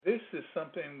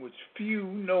something which few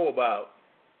know about.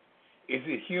 Is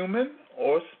it human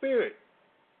or spirit?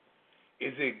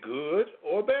 Is it good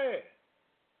or bad?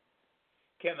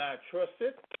 Can I trust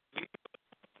it?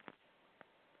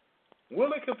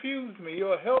 Will it confuse me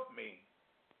or help me?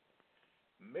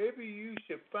 Maybe you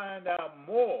should find out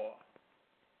more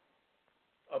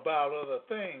about other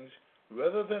things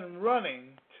rather than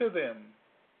running to them.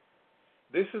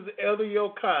 This is Elder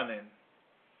Yochanan,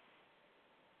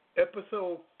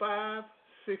 episode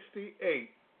 568.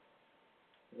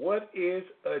 What is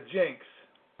a jinx?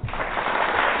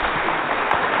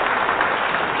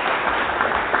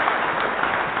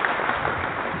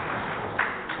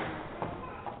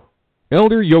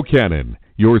 Elder Yochanan,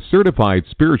 your certified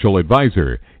spiritual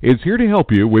advisor, is here to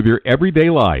help you with your everyday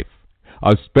life.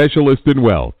 A specialist in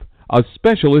wealth, a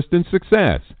specialist in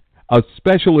success, a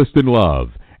specialist in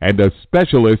love, and a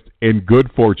specialist in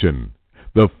good fortune.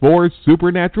 The 4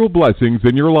 supernatural blessings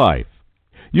in your life.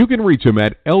 You can reach him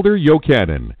at Elder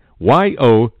Yochanan,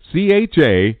 Yochanan,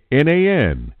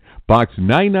 Box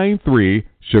 993,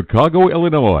 Chicago,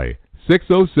 Illinois,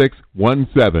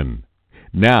 60617.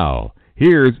 Now,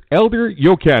 here's Elder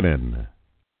Yochanan.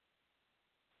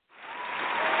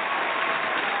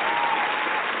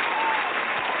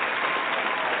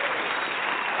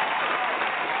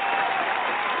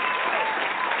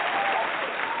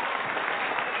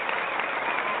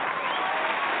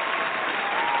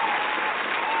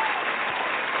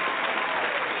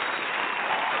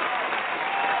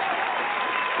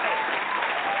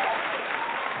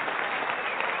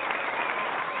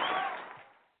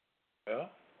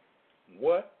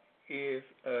 What is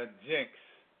a jinx?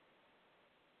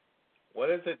 What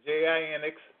is a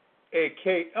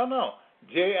J-I-N-X-A-K? Oh, no,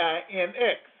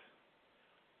 J-I-N-X.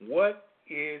 What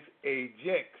is a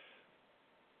jinx?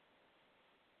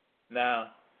 Now,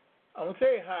 I'm going to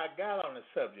tell you how I got on the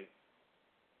subject.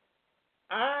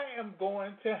 I am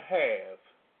going to have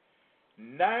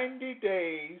 90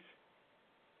 days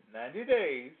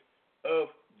of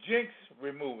jinx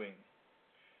removing.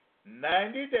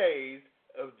 90 days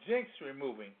of jinx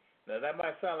removing. Now that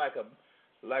might sound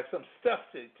like some stuff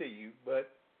to you, but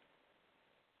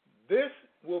this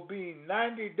will be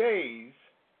 90 days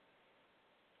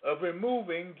of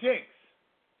removing jinx.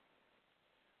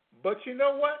 But you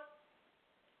know what?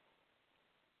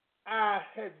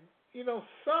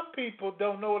 Some people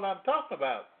don't know what I'm talking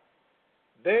about.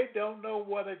 They don't know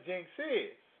what a jinx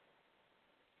is.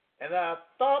 And I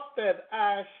thought that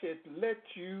I should let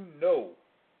you know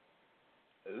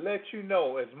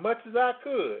as much as I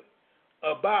could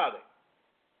about it.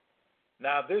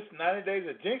 Now, this 90 days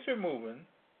of jinx removing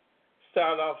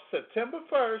start off September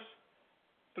 1st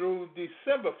through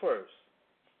December 1st.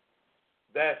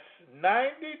 That's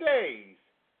 90 days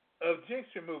of jinx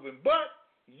removing. But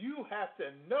you have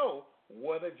to know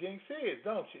what a jinx is,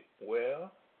 don't you?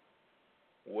 Well,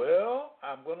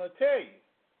 I'm going to tell you.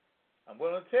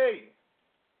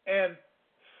 And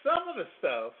some of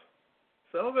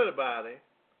it about it,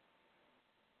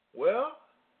 well,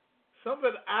 some of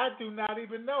it I do not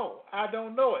even know. I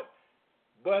don't know it.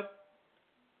 But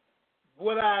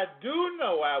what I do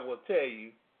know, I will tell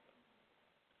you,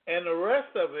 and the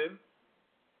rest of it,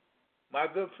 my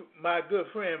good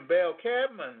friend Bill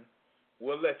Cadman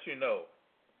will let you know.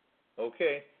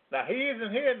 Okay? Now, he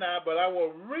isn't here now, but I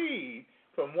will read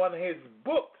from one of his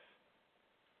books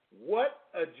what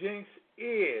a jinx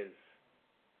is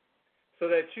so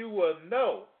that you will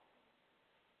know.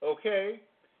 Okay?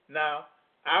 Now,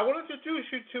 I will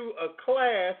introduce you to a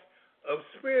class of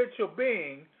spiritual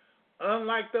beings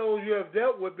unlike those you have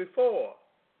dealt with before.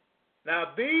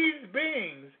 Now, these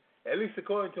beings, at least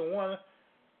according to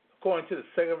the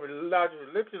second largest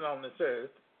religion on this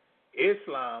earth,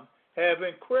 Islam, have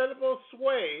incredible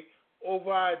sway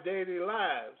over our daily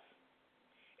lives.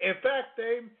 In fact,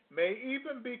 they may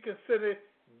even be considered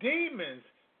demons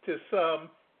to some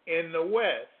in the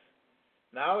West.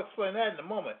 Now, I'll explain that in a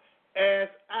moment. As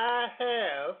I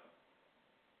have,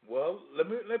 let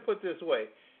me put it this way.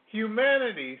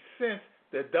 Humanity, since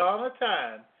the dawn of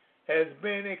time, has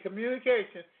been in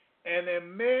communication and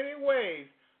in many ways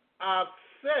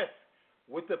obsessed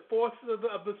with the forces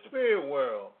of the spirit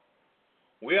world.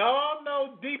 We all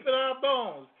know deep in our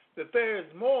bones that there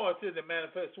is more to the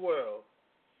manifest world.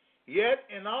 Yet,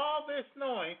 in all this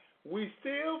knowing, we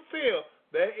still feel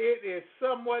that it is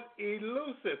somewhat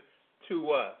elusive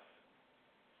to us.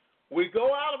 We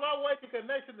go out of our way to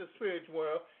connect to the spiritual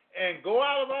world and go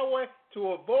out of our way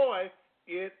to avoid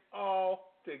it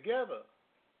altogether.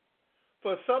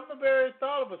 For some, the very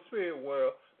thought of a spirit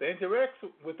world that interacts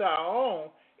with our own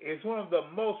is one of the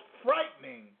most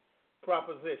frightening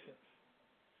propositions.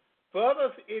 For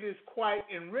others, it is quite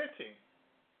enriching.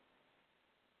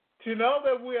 To know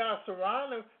that we are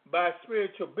surrounded by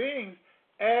spiritual beings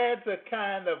adds a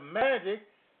kind of magic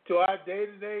to our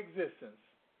day-to-day existence.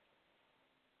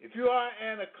 If you are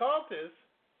an occultist,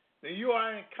 then you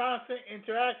are in constant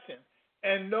interaction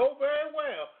and know very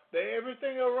well that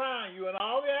everything around you and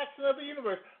all the action of the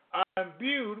universe are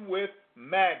imbued with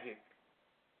magic.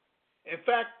 In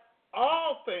fact,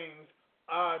 all things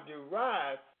are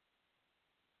derived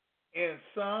in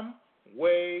some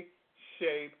way,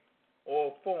 shape,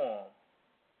 or form.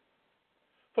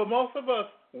 For most of us,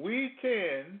 we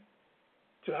tend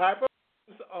to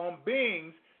hyper-focus on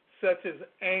beings such as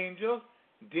angels,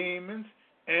 demons,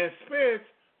 and spirits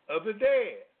of the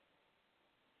dead.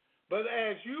 But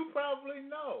as you probably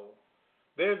know,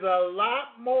 there's a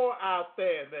lot more out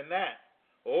there than that.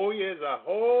 Oh, yes, a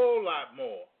whole lot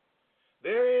more.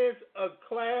 There is a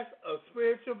class of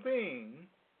spiritual beings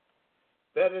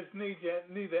that is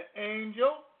neither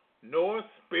angel nor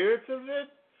spirits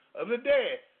of the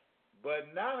dead,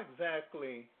 but not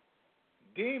exactly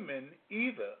demon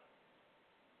either.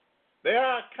 They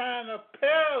are a kind of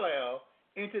parallel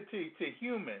entity to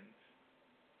humans.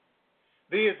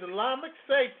 The Islamic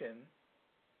Satan,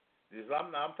 now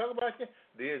I'm talking about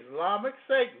the Islamic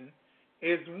Satan,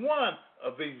 is one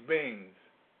of these beings.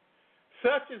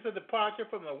 Such is a departure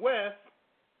from the West,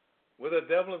 where the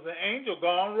devil is an angel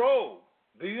gone rogue.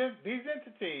 These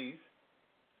entities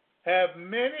have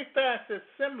many facets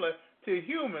similar to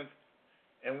humans,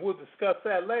 and we'll discuss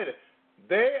that later.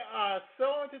 They are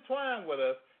so intertwined with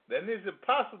us that it is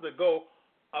impossible to go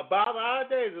about our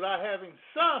days without having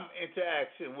some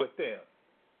interaction with them.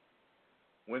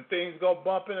 When things go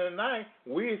bump in the night,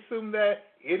 we assume that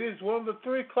it is one of the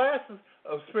three classes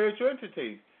of spiritual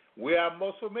entities we are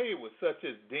most familiar with, such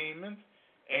as demons,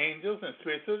 angels, and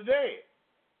spirits of the dead.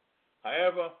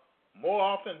 However, more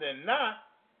often than not,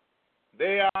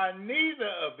 they are neither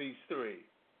of these three.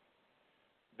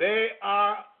 They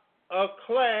are a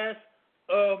class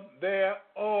of their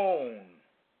own.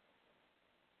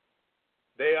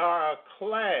 They are a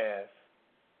class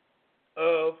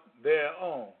of their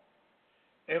own.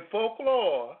 In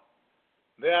folklore,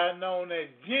 they are known as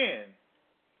jinn,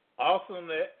 also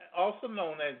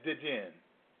known as the jinn.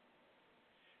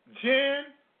 Jinn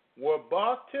were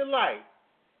brought to light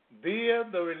via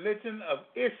the religion of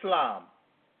Islam,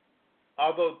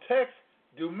 although texts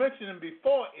do mention them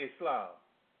before Islam.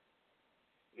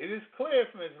 It is clear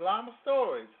from Islamic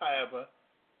stories, however,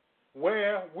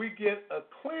 where we get a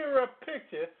clearer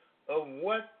picture of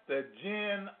what the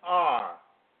jinn are.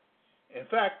 In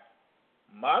fact,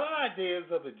 modern ideas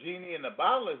of the genie in the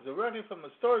bottle is directly from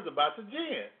the stories about the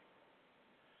jinn.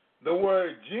 The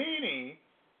word genie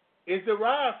is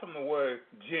derived from the word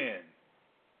jinn.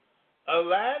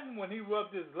 Aladdin, when he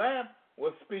rubbed his lamp,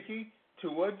 was speaking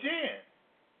to a jinn.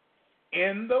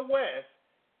 In the West,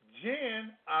 jinn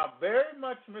are very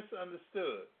much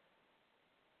misunderstood.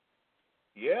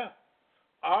 Yeah,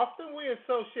 often we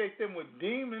associate them with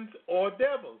demons or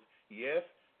devils. Yes,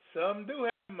 some do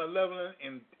have malevolent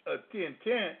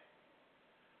intent,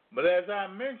 but as I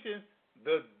mentioned,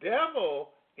 the devil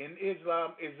in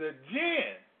Islam is a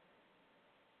jinn.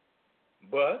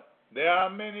 But there are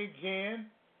many jinn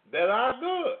that are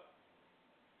good.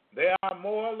 They are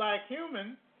more like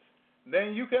humans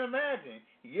than you can imagine.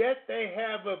 Yet they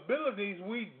have abilities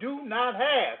we do not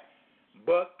have,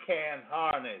 but can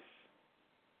harness.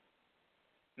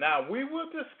 Now, we will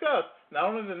discuss not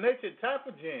only the nature and type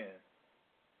of jinn,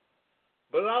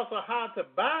 but also how to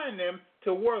bind them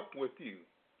to work with you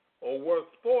or work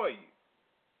for you.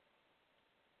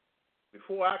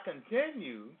 Before I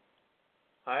continue,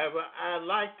 however, I'd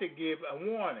like to give a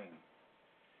warning.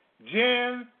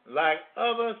 Jinn, like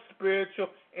other spiritual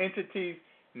entities,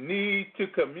 need to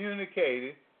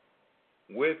communicate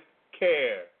with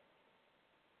care.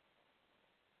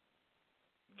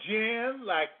 Jinn,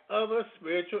 like other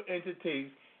spiritual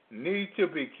entities, need to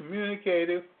be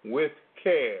communicated with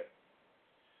care.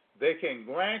 They can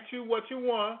grant you what you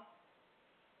want,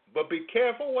 but be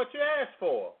careful what you ask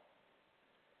for.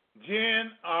 Jinn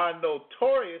are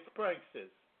notorious pranksters.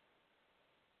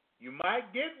 You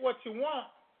might get what you want,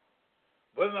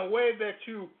 but in a way that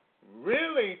you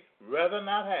really rather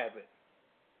not have it.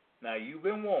 Now, you've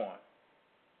been warned.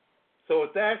 So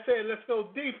with that said, let's go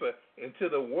deeper into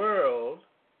the world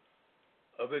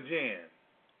of the jinn.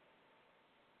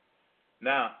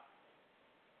 Now,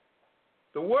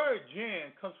 the word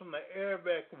jinn comes from the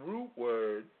Arabic root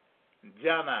word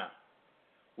jana,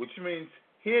 which means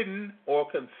hidden or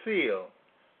concealed.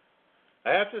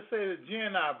 I have to say that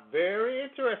jinn are very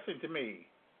interesting to me.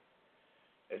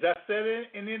 As I said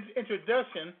in the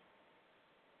introduction,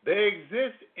 they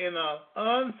exist in an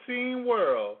unseen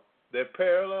world that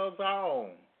parallels our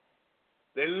own.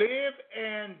 They live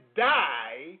and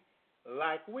die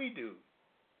like we do.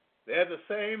 They have the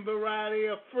same variety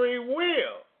of free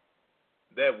will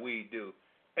that we do.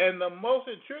 And the most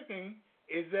intriguing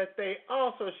is that they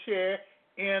also share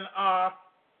in our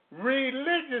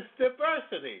religious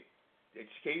diversity.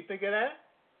 Can you think of that?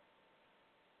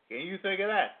 Can you think of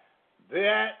that?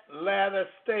 That latter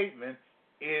statement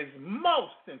is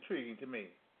most intriguing to me.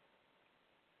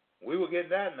 We will get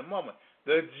that in a moment.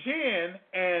 The jinn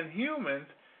and humans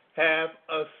have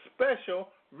a special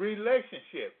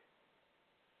relationship.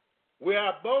 We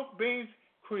are both beings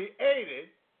created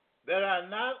that are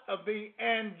not of the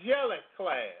angelic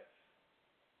class.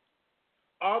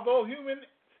 Although humans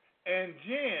and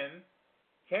jinn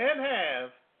can have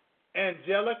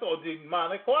angelic or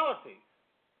demonic qualities,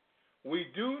 we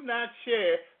do not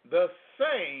share the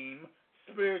same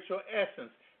spiritual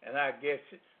essence, and I guess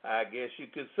you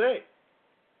could say.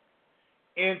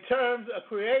 In terms of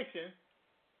creation,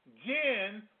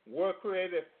 jinn were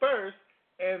created first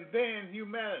and then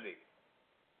humanity.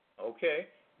 Okay?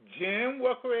 Jinn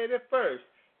were created first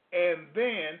and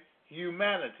then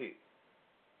humanity.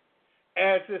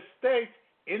 As it states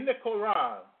in the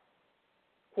Quran,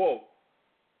 quote,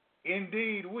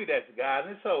 indeed we, that's God and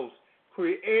his host,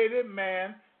 created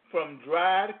man from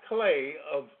dried clay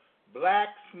of black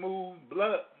smooth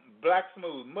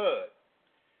mud.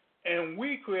 And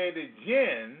we created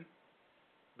jinn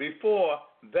before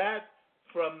that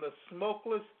from the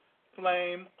smokeless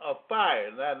flame of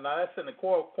fire. Now that's in the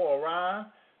Quran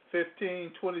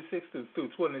 15:26 through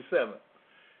 27.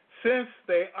 Since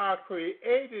they are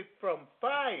created from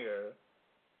fire,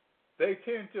 they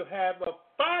tend to have a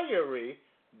fiery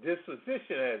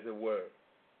disposition, as it were.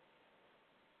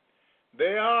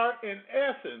 They are, in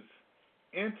essence,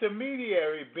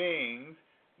 intermediary beings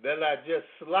that are just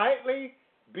slightly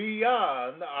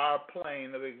beyond our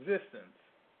plane of existence.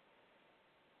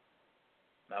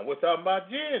 Now, we're talking about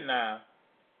jinn now.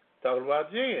 Talking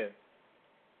about jinn.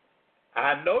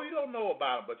 I know you don't know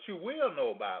about them, but you will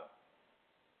know about them.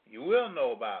 You will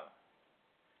know about them.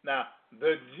 Now,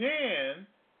 the jinn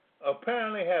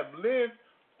apparently have lived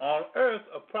on earth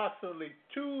approximately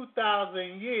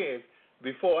 2,000 years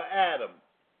before Adam.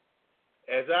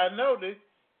 As I noted,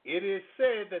 it is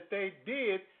said that they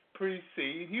did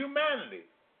precede humanity.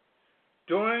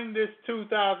 During this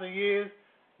 2,000 years,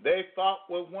 they fought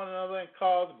with one another and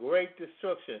caused great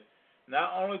destruction,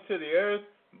 not only to the earth,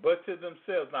 but to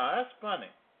themselves. Now, that's funny.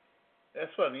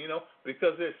 That's funny,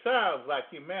 because it sounds like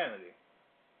humanity.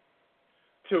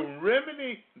 To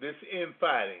remedy this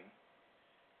infighting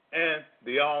and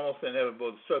the almost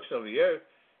inevitable destruction of the earth,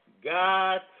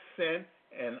 God sent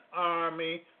an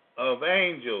army of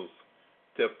angels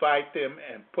to fight them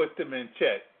and put them in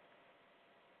check.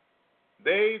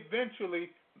 They eventually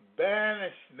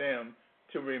banished them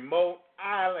to remote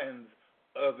islands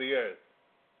of the earth.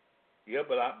 Yeah,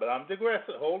 but I'm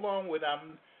digressing. Hold on with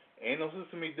ain't no sense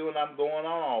to me doing. I'm going on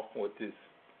off with this.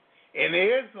 In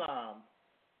Islam,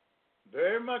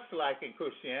 very much like in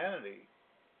Christianity,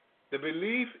 the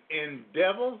belief in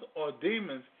devils or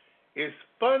demons is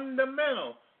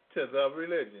fundamental to the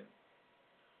religion.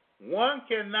 One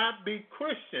cannot be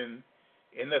Christian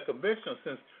in the conventional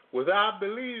sense without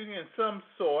believing in some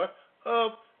sort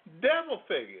of devil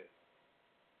figure.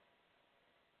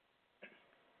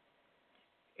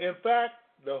 In fact,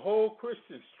 the whole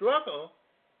Christian struggle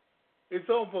is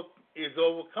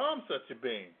overcome such a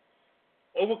being,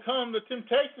 overcome the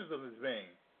temptations of his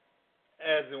being,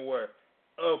 as it were.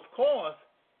 Of course,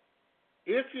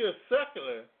 if you're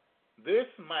secular, this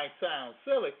might sound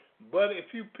silly, but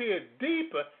if you peer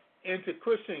deeper into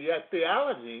Christian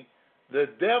theology, the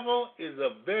devil is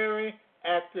a very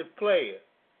active player,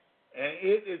 and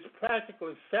it is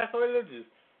practically sacrilegious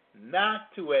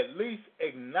not to at least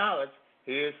acknowledge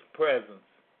his presence.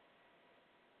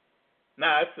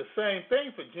 Now, it's the same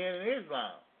thing for jinn and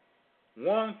Islam.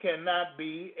 One cannot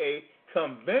be a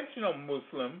conventional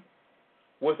Muslim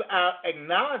without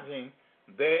acknowledging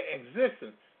their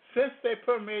existence, since they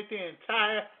permeate the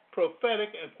entire prophetic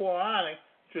and Quranic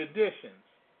traditions.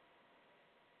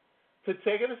 To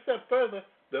take it a step further,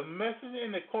 the message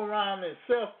in the Quran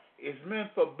itself is meant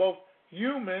for both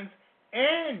humans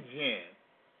and jinn.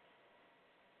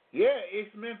 Yeah,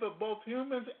 it's meant for both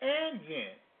humans and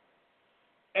jinn.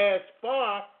 As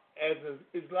far as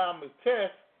Islamic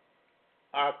texts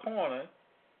are concerned,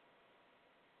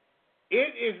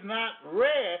 it is not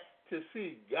rare to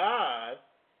see God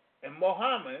and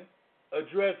Muhammad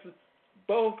address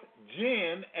both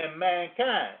jinn and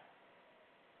mankind.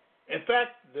 In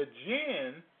fact, the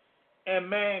jinn and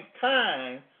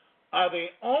mankind are the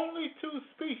only two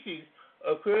species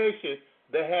of creation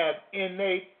that have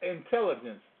innate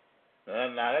intelligence.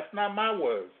 Now that's not my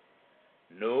words.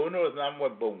 No, it's not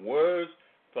what, but words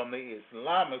from the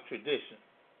Islamic tradition.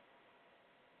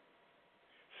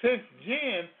 Since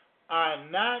jinn are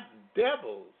not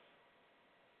devils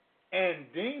and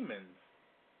demons,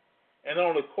 and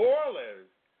on the corollaries,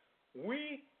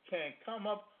 we can come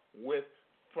up with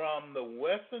from the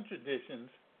Western traditions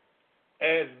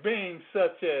as being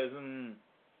such as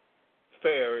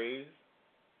fairies,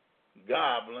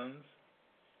 goblins,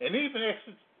 and even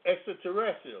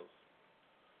extraterrestrials.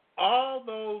 All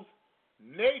those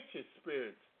nature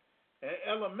spirits and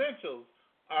elementals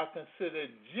are considered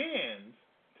jinns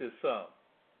to some.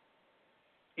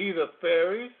 Either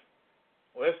fairies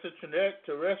or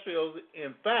extraterrestrials,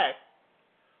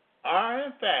 are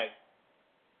in fact,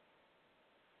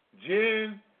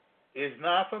 jinn is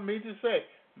not for me to say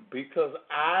because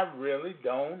I really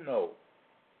don't know.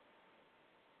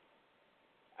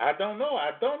 I don't know.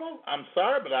 I'm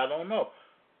sorry, but I don't know.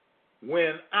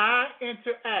 When I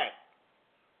interact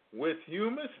with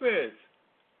human spirits,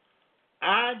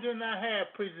 I do not have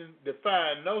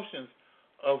predefined notions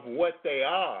of what they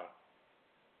are.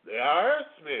 They are earth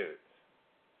spirits.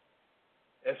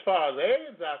 As far as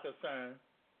aliens are concerned,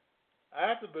 I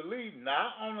have to believe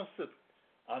not on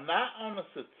a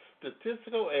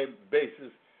statistical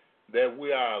basis that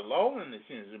we are alone in this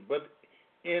universe, but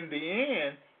in the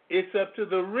end, it's up to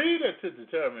the reader to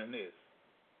determine this.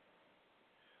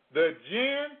 The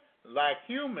jinn, like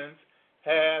humans,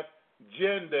 have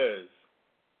genders,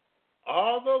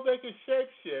 although they can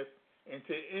shapeshift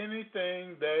into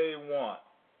anything they want.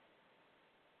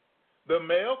 The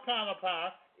male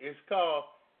counterpart is called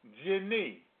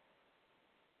jinni,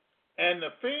 and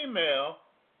the female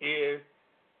is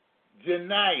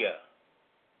jinnaya.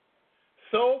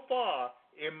 So far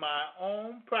in my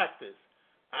own practice,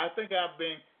 I think I've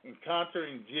been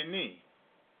encountering jinni.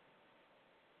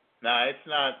 Now, it's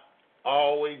not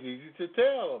always easy to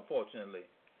tell, unfortunately.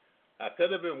 I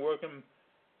could have been working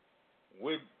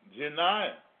with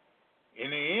jinnaya. In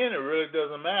the end, it really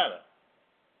doesn't matter.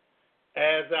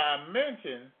 As I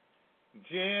mentioned,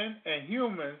 jinn and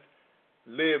humans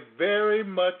live very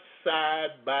much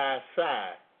side by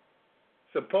side.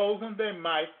 Supposing they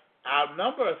might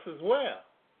outnumber us as well.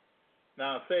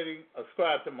 Now, Satan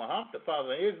ascribed to Muhammad, the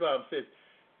father of Islam, says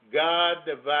God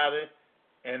divided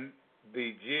and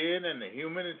the jinn and the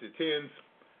human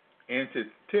into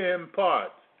 10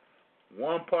 parts.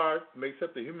 One part makes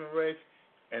up the human race,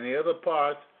 and the other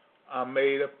parts are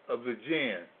made up of the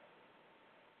jinn.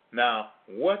 Now,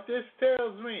 what this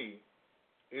tells me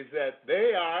is that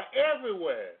they are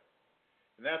everywhere.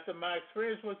 And after my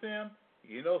experience with them,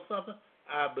 you know something?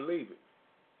 I believe it.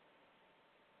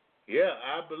 Yeah,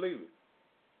 I believe it.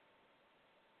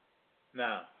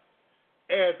 Now,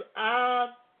 as odd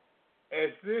as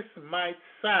this might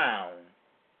sound,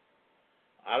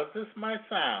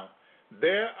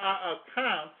 there are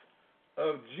accounts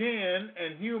of jinn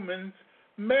and humans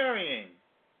marrying.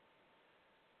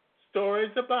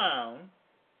 Stories abound,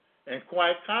 and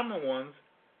quite common ones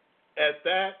at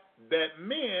that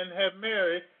men have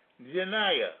married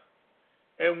jinnaya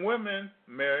and women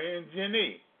marrying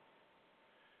jinni.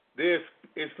 The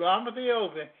Islamic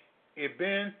theologian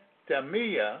Ibn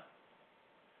Taymiyyah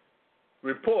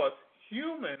reports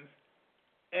humans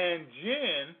and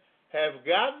jinn have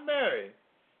gotten married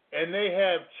and they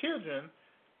have children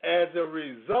as a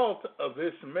result of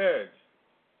this marriage.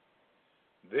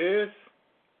 This,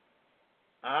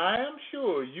 I am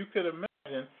sure you could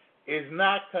imagine, is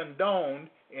not condoned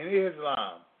in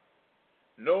Islam,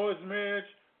 nor is marriage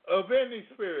of any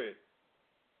spirit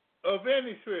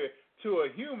to a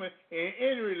human in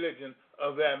any religion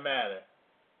of that matter,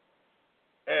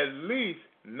 at least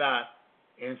not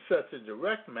in such a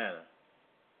direct manner.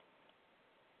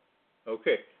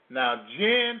 Okay, now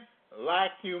jinn,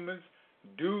 like humans,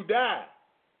 do die.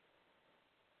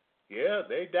 Yeah,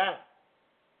 they die.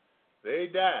 They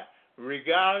die.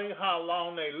 Regarding how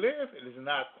long they live, it is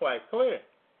not quite clear.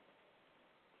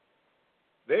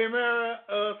 They mirror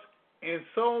us in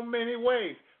so many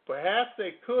ways. Perhaps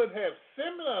they could have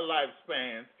similar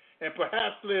lifespans and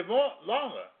perhaps live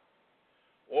longer,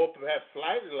 or perhaps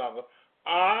slightly longer.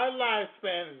 Our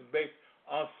lifespan is based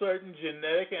on certain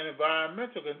genetic and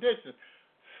environmental conditions.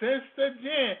 Since the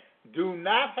jinn do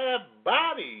not have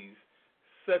bodies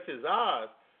such as ours,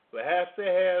 perhaps they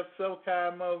have some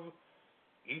kind of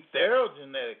ethereal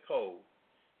genetic code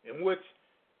in which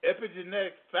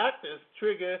epigenetic factors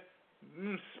trigger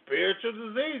spiritual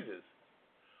diseases.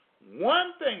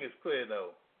 One thing is clear,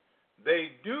 though.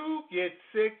 They do get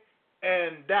sick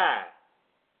and die.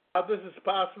 How this is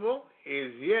possible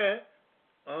is yet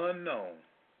unknown.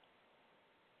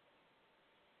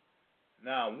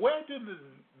 Now, where do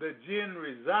the jinn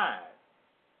reside?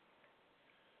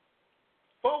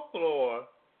 Folklore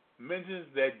mentions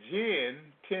that jinn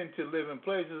tend to live in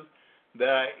places that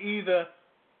are either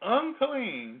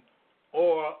unclean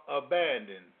or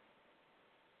abandoned,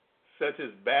 such as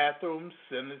bathrooms,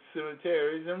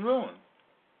 cemeteries, and ruins.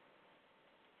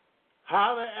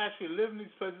 How they actually live in these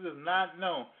places is not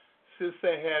known, since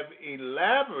they have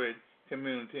elaborate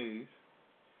communities,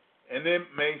 and it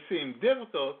may seem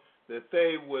difficult that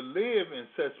they would live in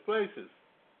such places.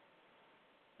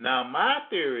 Now, my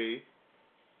theory,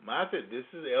 this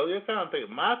is Elder Yochanan,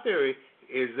 my theory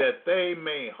is that they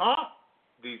may haunt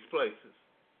these places,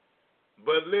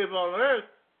 but live on earth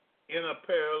in a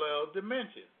parallel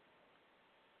dimension.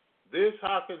 This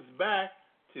harkens back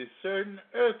to certain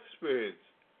earth spirits.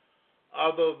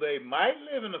 Although they might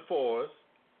live in the forest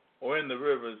or in the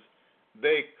rivers,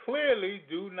 they clearly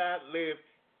do not live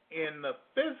in the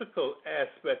physical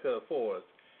aspect of the forest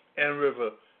and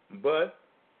river, but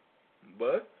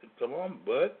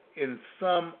in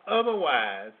some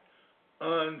otherwise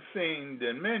unseen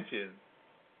dimension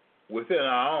within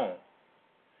our own,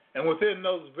 and within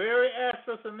those very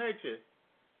aspects of nature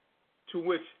to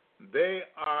which they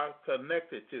are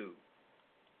connected to.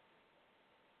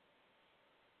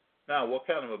 Now, what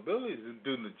kind of abilities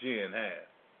do the jinn have?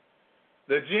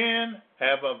 The jinn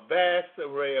have a vast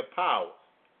array of powers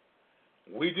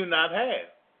we do not have.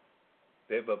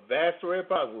 They have a vast array of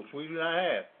powers which we do not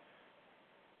have.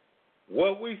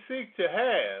 What we seek to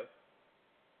have,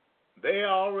 they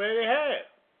already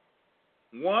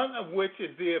have. One of which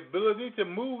is the ability to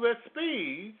move at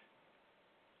speeds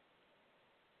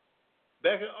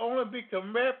that can only be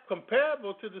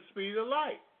comparable to the speed of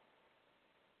light,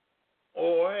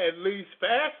 or at least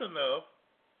fast enough,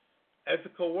 as the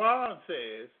Quran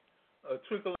says, a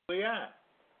twinkle of the eye.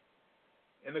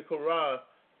 In the Quran,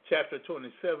 chapter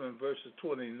 27, verses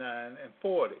 29 and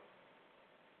 40,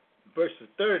 verses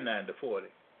 39 to 40,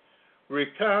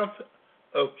 recounts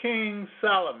of King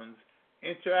Solomon's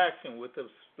interaction with a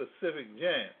specific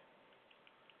jinn.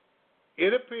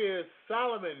 It appears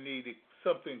Solomon needed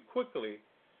something quickly,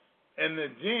 and the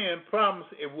jinn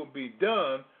promised it would be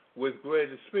done with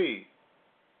greater speed.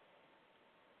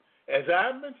 As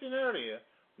I mentioned earlier,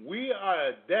 we are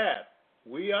adept.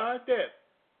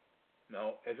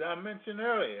 No, as I mentioned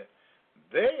earlier,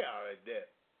 they are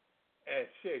adept at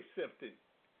shape-shifting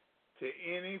to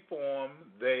any form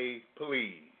they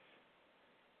please.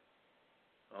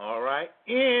 All right?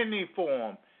 Any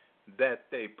form that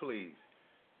they please.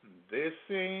 They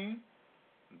seem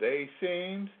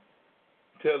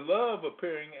to love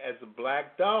appearing as a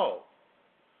black dog,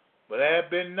 but have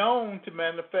been known to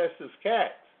manifest as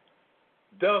cats,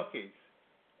 donkeys,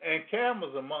 and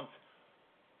camels, amongst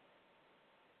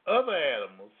other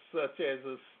animals, such as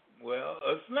a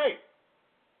snake.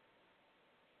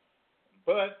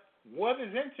 But what is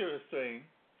interesting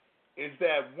is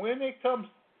that when it comes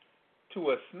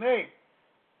to a snake,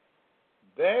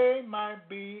 they might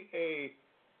be a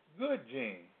good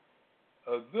jinn.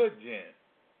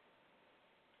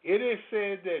 It is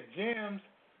said that jinns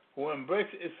who embrace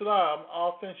Islam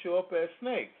often show up as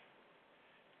snakes,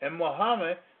 and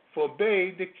Muhammad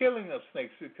forbade the killing of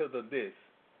snakes because of this.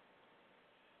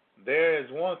 There is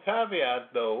one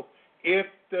caveat, though. If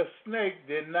the snake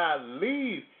did not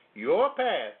leave your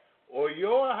path or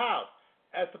your house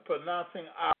after pronouncing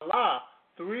Allah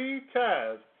 3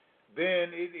 times,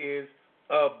 then it is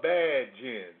a bad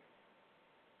jinn.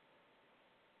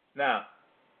 Now,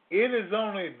 it is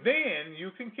only then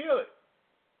you can kill it.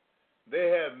 They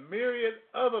have myriad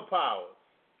other powers,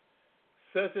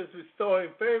 such as restoring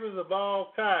favors of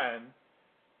all kinds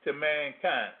to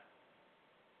mankind.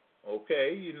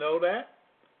 Okay, you know that?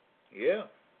 Yeah.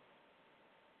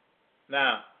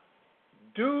 Now,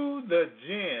 do the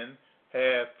jinn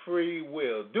have free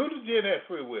will? Do the jinn have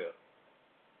free will?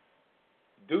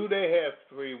 Do they have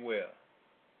free will?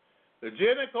 The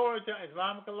jinn, according to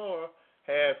Islamic law,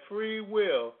 have free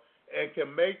will and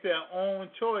can make their own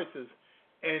choices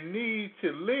and need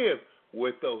to live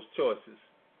with those choices,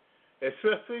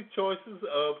 especially choices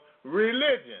of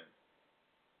religion.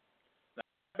 Now,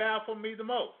 that baffled me the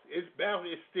most. It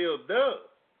still does.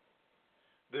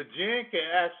 The jinn can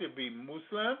actually be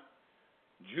Muslim,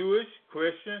 Jewish,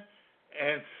 Christian,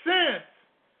 and since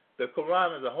the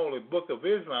Quran is a holy book of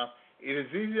Islam, it is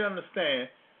easy to understand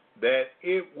that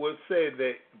it would say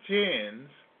that jinns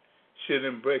should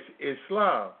embrace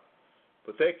Islam,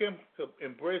 but they can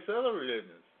embrace other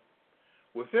religions.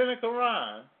 Within the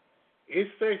Quran, it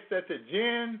states that the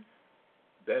jinn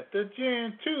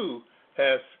too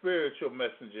have spiritual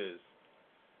messengers.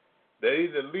 They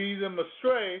either lead them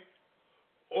astray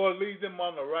or lead them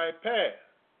on the right path.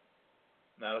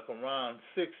 Now, the Quran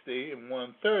 60 and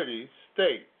 130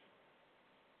 states,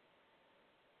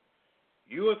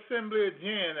 "You assembly of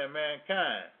jinn and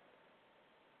mankind,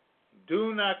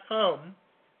 do not come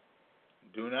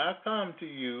to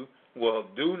you,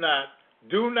 do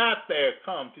not there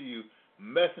come to you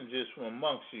messengers from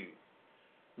amongst you,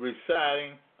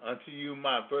 reciting unto you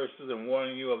my verses and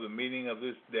warning you of the meaning of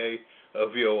this day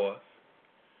of yours.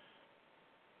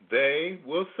 They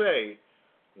will say,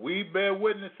 we bear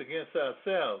witness against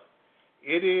ourselves.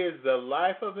 It is the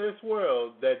life of this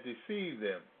world that deceives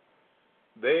them.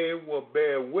 They will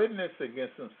bear witness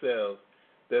against themselves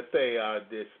that they are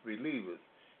disbelievers."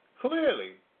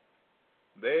 Clearly,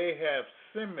 they have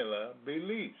similar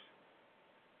beliefs.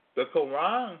 The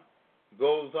Quran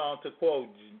goes on to quote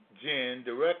jinn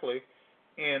directly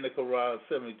in the Quran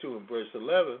 72 and verse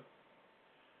 11.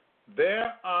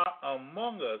 "There are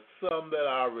among us some that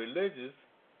are religious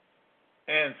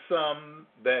and some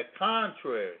that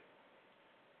contrary.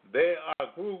 There are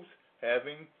groups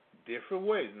having different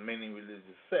ways," meaning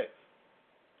religious sects.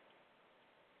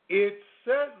 It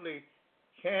certainly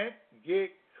can't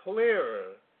get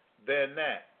clearer than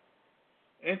that.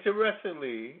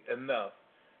 Interestingly enough,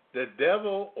 the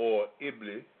devil, or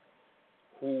Iblis,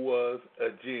 who was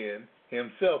a jinn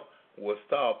himself, was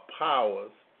taught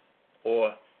powers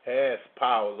or has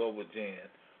powers over jinn,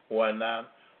 who are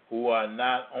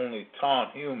not only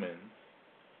taunt humans,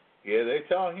 they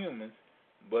taunt humans,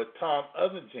 but taunt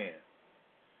other jinn.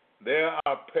 There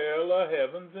are parallel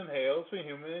heavens and hells for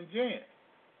human and jinn,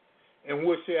 in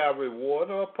which they are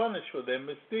rewarded or punished for their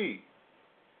misdeeds.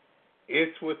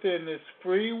 It's within this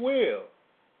free will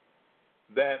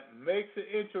that makes it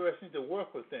interesting to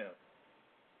work with them.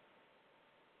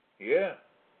 Yeah.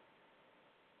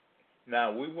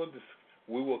 Now, we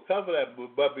will cover that,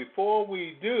 but before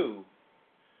we do,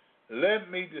 let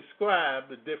me describe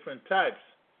the different types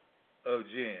of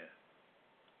jinn.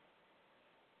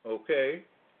 Okay?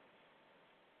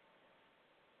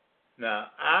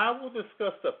 Now, I will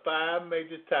discuss the 5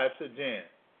 major types of jinn.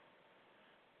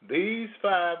 These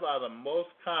 5 are the most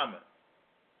common.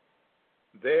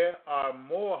 There are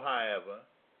more, however,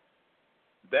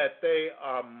 but they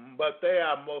are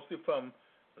mostly from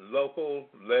local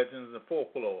legends and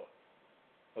folklore.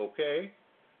 Okay?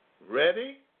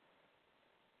 Ready?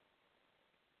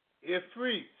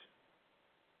 Ifrit.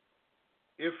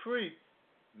 Ifrit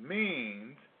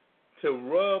means to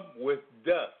rub with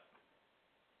dust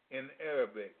in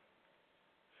Arabic.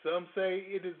 Some say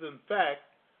it is in fact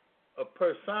a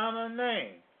persona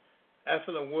name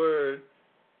after the word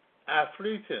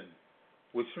Afritan,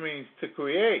 which means to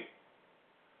create.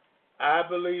 I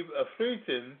believe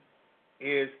Afritan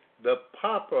is the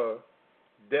proper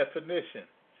definition.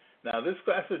 Now, this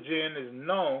class of jinn is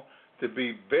known to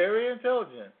be very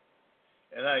intelligent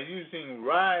and are usually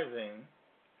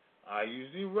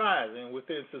rising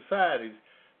within societies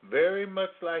very much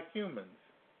like humans.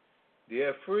 The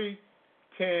Afrit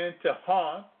tend to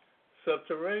haunt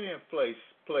subterranean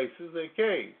places and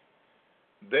caves.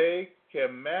 They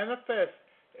can manifest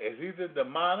as either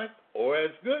demonic or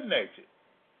as good-natured.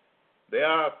 They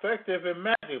are effective in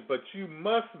magic, but you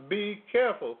must be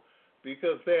careful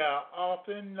because they are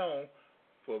often known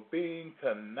for being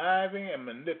conniving and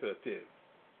manipulative.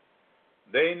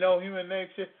 They know human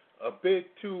nature a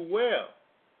bit too well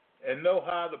and know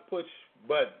how to push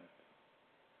buttons.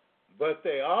 But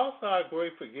they also are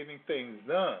great for getting things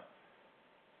done.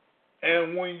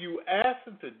 And when you ask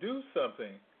them to do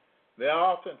something, they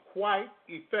are often quite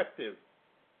effective.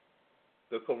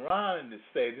 The Quran is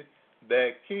stated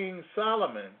that King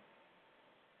Solomon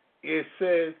is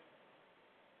said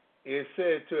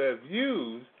to have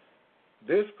used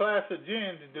this class of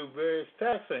jinn to do various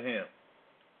tasks for him.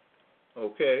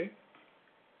 Okay?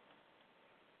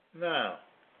 Now,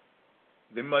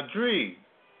 the Madrid.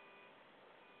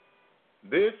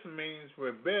 This means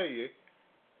rebellious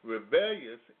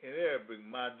in Arabic,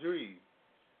 Madrid.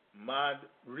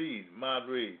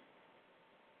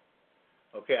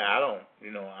 Okay,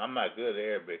 I'm not good at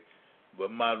Arabic, but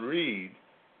Madrid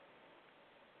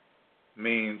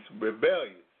means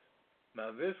rebellious.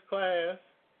 Now, this class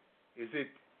is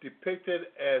depicted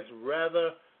as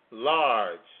rather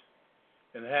large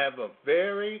and have a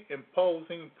very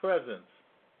imposing presence.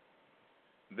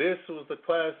 This was the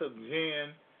class of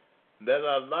jinn that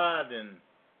Aladdin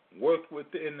worked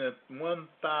with in the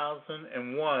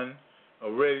 1001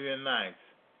 Arabian Nights.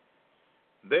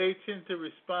 They tend to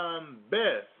respond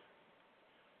best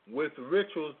with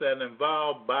rituals that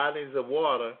involve bodies of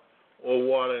water or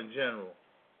water in general.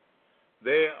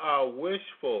 They are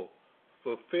wishful,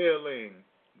 fulfilling,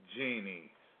 genies.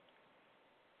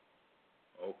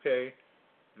 Okay?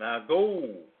 Now,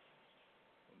 Ghoul.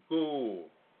 Ghoul.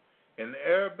 In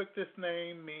Arabic, this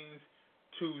name means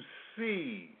to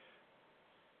seize.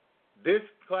 This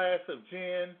class of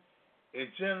jinn is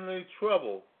generally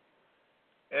trouble,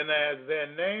 and as their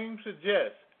name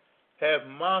suggests, have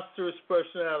monstrous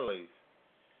personalities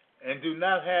and do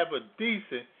not have a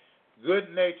decent,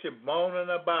 good-natured bone in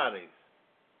their bodies.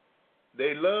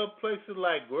 They love places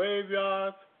like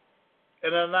graveyards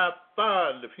and are not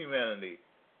fond of humanity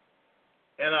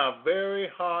and are very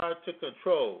hard to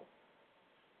control.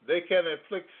 They can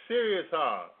inflict serious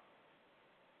harm.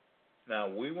 Now,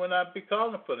 we will not be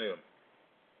calling for them.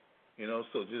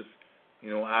 So just,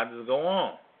 I just go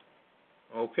on.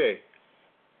 Okay.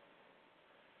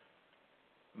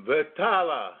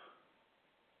 Vetala.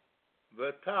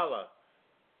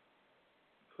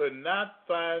 Could not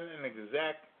find an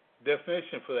exact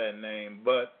definition for that name,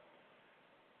 but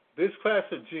this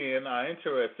class of jinn are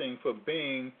interesting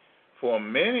for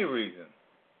many reasons.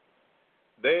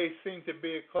 They seem to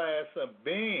be a class of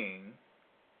being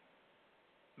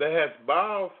that has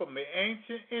borrowed from the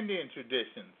ancient Indian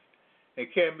traditions and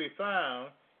can be found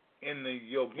in the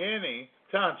Yogini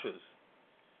Tantras.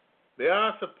 They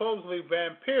are supposedly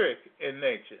vampiric in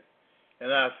nature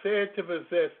and are said to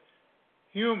possess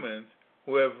humans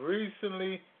who have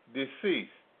recently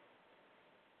deceased.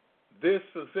 This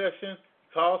possession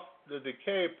causes the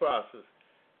decay process,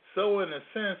 so in a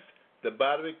sense, the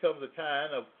body becomes a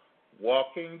kind of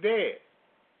walking dead,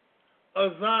 a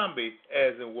zombie,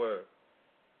 as it were,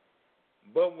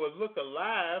 but will look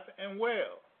alive and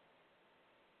well.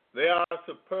 They are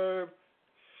superb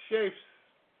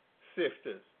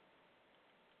shapeshifters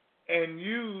and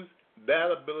use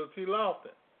that ability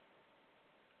often.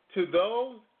 To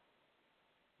those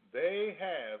they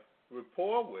have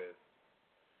rapport with,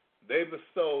 they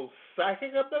bestow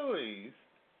psychic abilities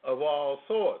of all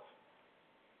sorts.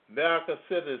 They are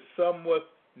considered somewhat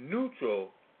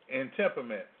neutral in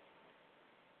temperament.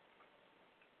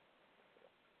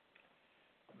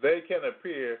 They can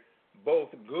appear both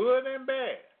good and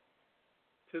bad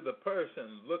to the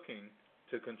person looking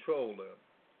to control them.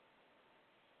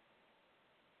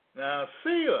 Now,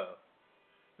 Sela.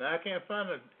 Now, I can't find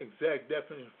an exact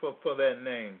definition for that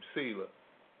name, Sela.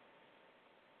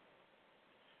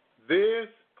 This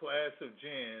class of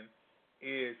jinn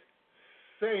is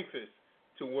safest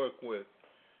to work with,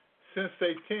 since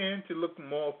they tend to look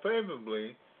more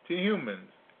favorably to humans.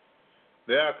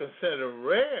 They are considered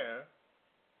rare,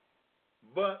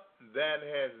 but that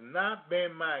has not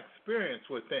been my experience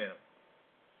with them.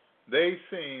 They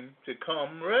seem to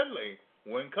come readily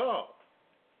when called.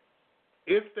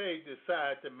 If they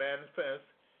decide to manifest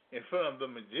in front of the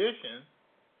magician,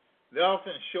 they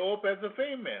often show up as a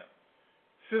female.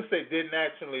 Since they didn't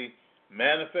actually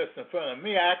manifest in front of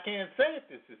me, I can't say if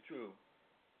this is true.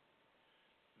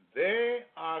 They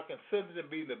are considered to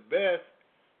be the best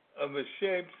of the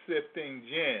shape-shifting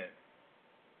jinn.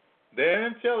 Their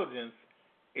intelligence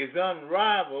is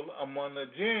unrivaled among the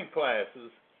jinn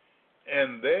classes,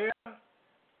 and there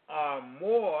are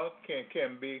more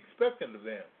can be expected of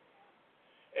them.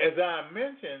 As I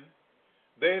mentioned,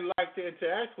 they like to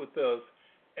interact with us,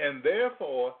 and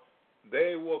therefore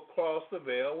they will cross the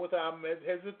veil without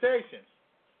hesitation.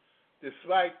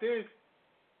 Despite this,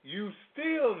 you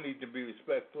still need to be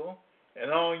respectful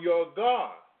and on your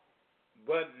guard,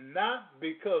 but not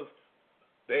because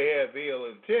they have ill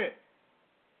intent.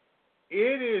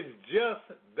 It is just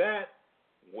that,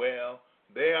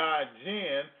 they are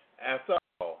jinn after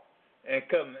all, and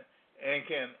can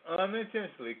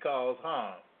unintentionally cause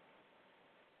harm.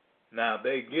 Now,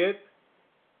 they can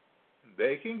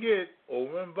get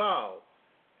over-involved,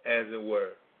 as it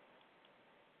were.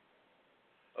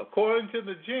 According to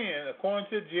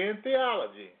jinn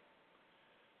theology,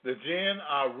 the jinn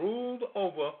are ruled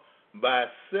over by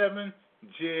 7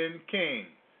 jinn kings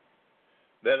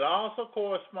that also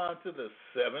correspond to the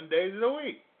 7 days of the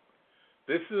week.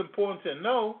 This is important to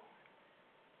know,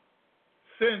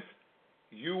 since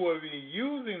you will be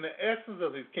using the essence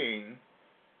of the king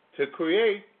to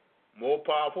create more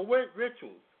powerful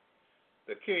rituals.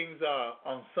 The kings are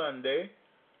on Sunday,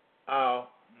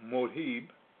 Al-Muhib,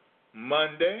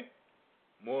 Monday,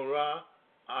 Murrah,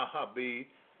 Al-Habib,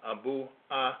 Abu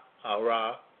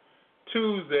Ahara,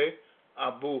 Tuesday,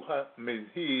 Abu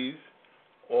Miziz,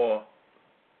 or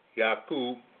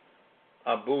Yaqub,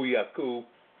 Abu Yaqub,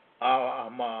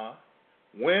 Al-Ahmar,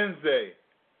 Wednesday,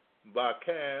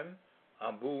 Bakan,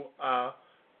 Abu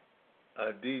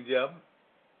Al-Adijab,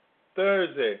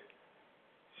 Thursday,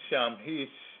 Shamhursha,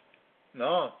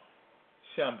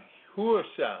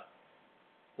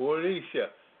 Hurisha,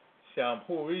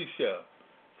 Shamhurisha.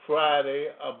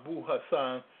 Friday, Abu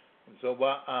Hassan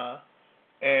Zoba'a.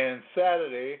 And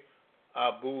Saturday,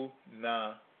 Abu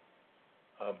Nam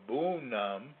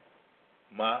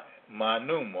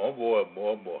Manum. Oh boy,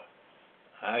 boy, boy.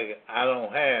 I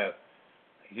don't have,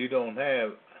 you don't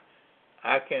have,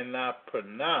 I cannot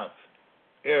pronounce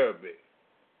Arabic.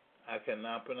 I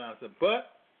cannot pronounce it,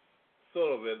 but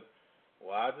sort of it.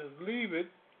 Well, I just leave it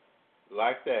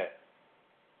like that.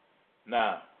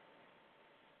 Now,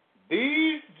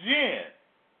 these jinn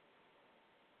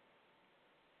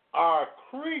are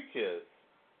creatures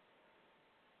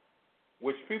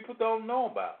which people don't know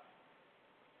about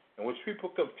and which people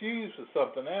confuse for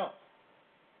something else.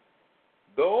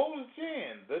 Those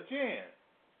jinn, the jinn,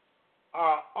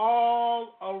 are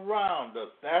all around us.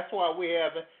 That's why we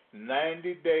have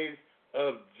 90 days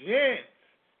of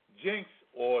jinx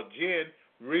or jinn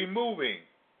removing.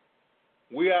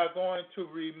 We are going to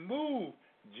remove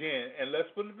jinn, and let's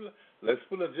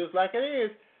put it just like it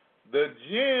is. The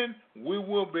jinn we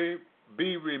will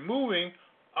be removing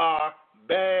are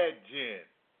bad jinn.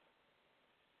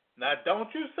 Now,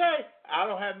 don't you say, I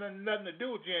don't have nothing to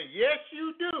do with jinn. Yes,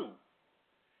 you do.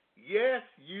 Yes,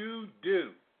 you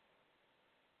do.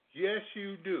 Yes,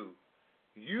 you do.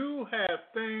 You have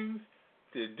things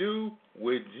to do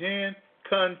with jinn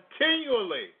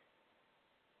continually.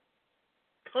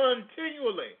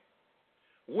 Continually.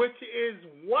 Which is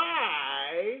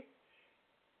why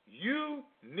you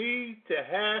need to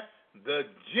have the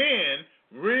jinn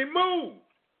removed.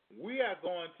 We are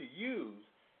going to use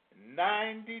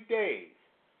 90 days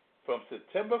from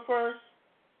September 1st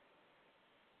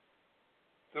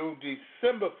through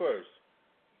December 1st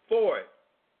for it.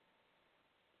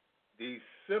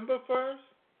 December 1st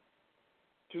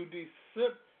to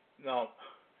December, no,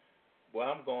 well,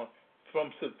 I'm going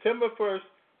from September 1st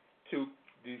to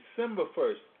December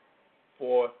 1st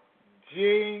for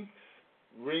jinx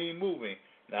removing.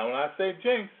 Now, when I say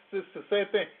jinx, it's the same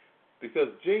thing because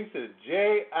jinx is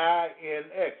Jinx.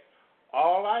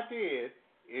 All I did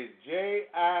is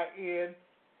Jin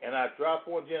and I dropped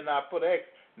one J and I put X.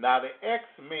 Now, the X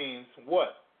means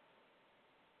what?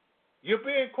 You're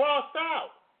being crossed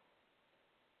out.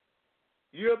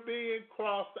 You're being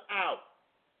crossed out.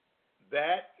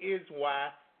 That is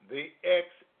why the X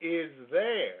is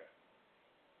there.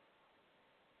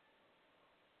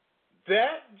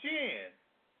 That jinn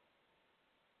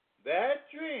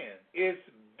is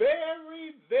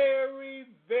very, very,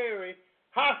 very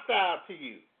hostile to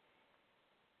you.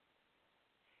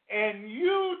 And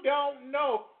you don't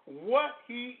know what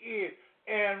he is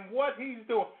and what he's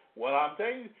doing. Well, I'm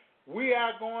telling you, we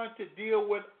are going to deal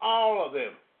with all of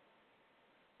them.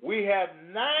 We have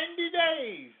 90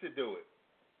 days to do it.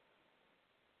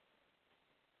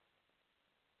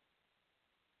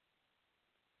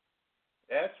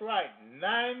 That's right,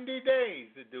 90 days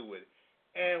to do it.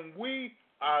 And we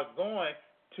are going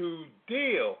to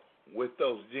deal with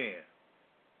those jinn.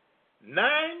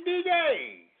 90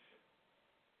 days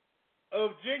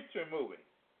of jinx removing.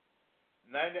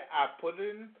 90. I put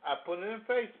it in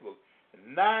Facebook.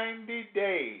 90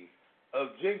 days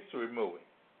of jinx removing.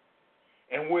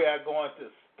 And we are going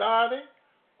to start it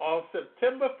on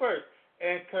September 1st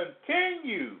and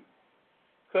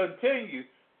continue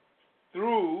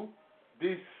through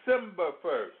December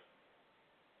 1st.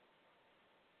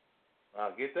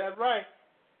 I'll get that right.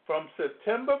 From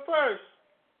September 1st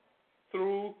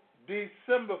through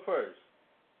December 1st,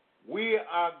 we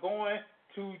are going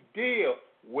to deal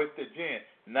with the jinn.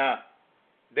 Now,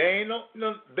 there ain't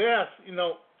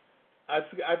I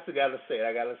just got to say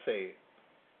it.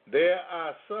 There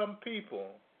are some people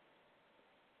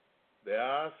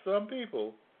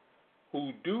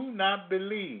who do not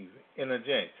believe in a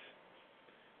jinx.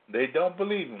 They don't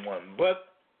believe in one,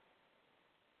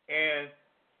 and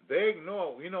they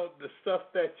ignore, the stuff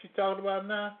that you talked about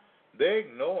now, they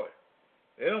ignore it.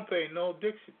 They don't pay no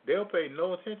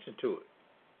attention to it.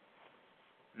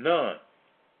 None.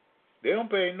 They don't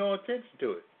pay no attention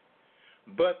to it.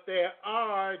 But there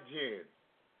are jinn.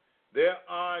 There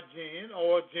are jinn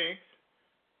or jinx,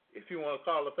 if you want to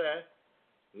call it that,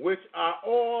 which are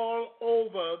all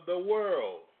over the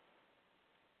world.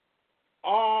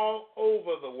 All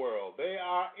over the world. They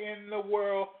are in the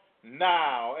world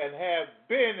now and have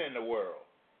been in the world.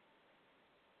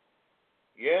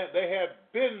 Yeah, they have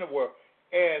been in the world.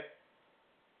 And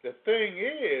the thing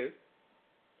is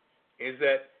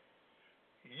that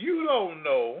you don't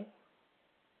know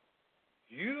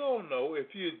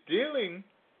if you're dealing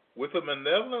with a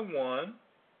malevolent one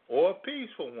or a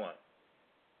peaceful one.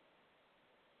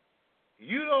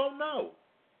 You don't know.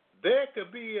 There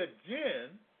could be a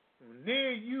jinn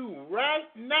near you right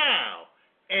now,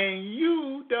 and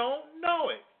you don't know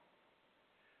it.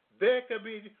 There could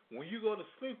be, when you go to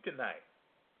sleep tonight,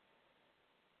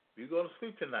 you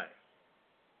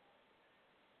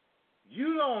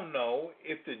don't know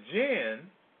if the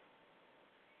jinn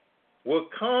will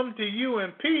come to you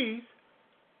in peace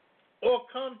or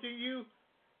come to you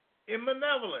in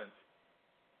malevolence.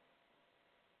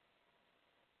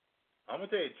 I'm going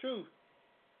to tell you the truth.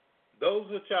 Those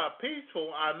which are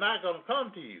peaceful are not going to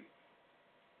come to you.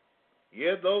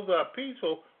 Yeah, those that are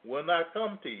peaceful will not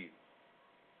come to you.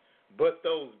 But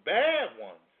those bad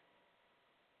ones,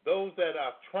 those that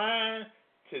are trying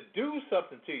to do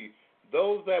something to you,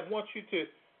 those that want you to,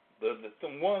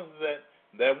 the ones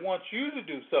that want you to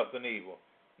do something evil.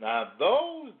 Now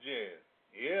those jinn,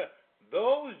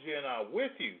 those jinn are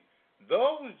with you.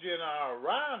 Those jinn are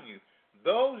around you.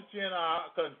 Those jinn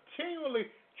are continually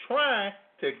trying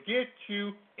to get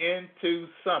you into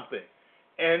something.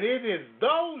 And it is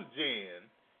those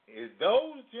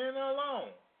jinn alone,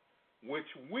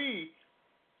 which we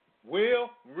will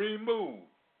remove.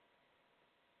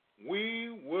 We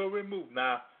will remove.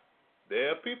 Now,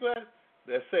 there are people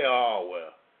that say, oh,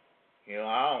 well,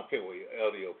 I don't care what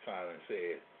Elder Yochanan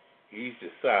said. He's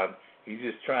just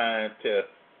trying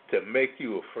to make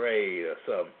you afraid or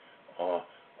something. Or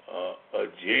a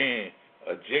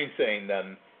jinx ain't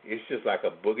nothing. It's just like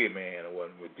a boogeyman or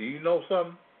whatnot. Do you know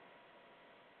something?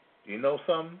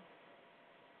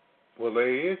 Well,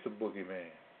 there is a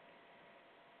boogeyman.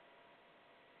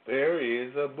 There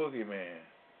is a boogeyman.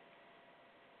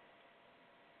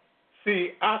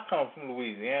 See, I come from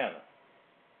Louisiana.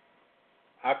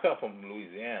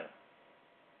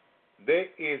 There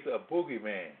is a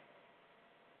boogeyman.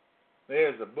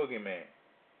 There's a boogeyman.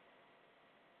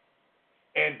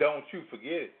 And don't you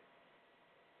forget it.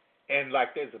 And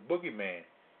like there's a boogeyman,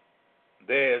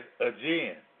 there's a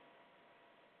jinn.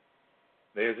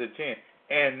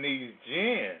 And these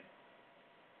jinn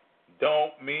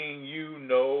don't mean you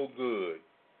no good.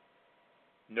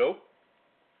 Nope.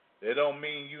 They don't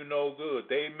mean you no good.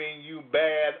 They mean you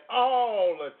bad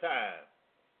all the time.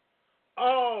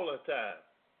 All the time.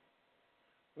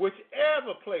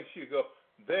 Whichever place you go,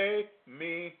 they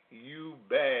mean you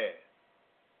bad.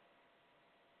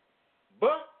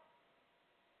 But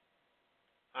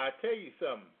I tell you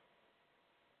something.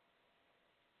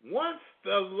 Once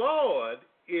the Lord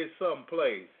is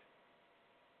someplace,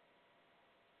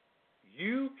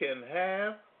 you can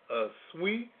have a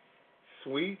sweet,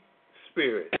 sweet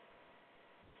spirit.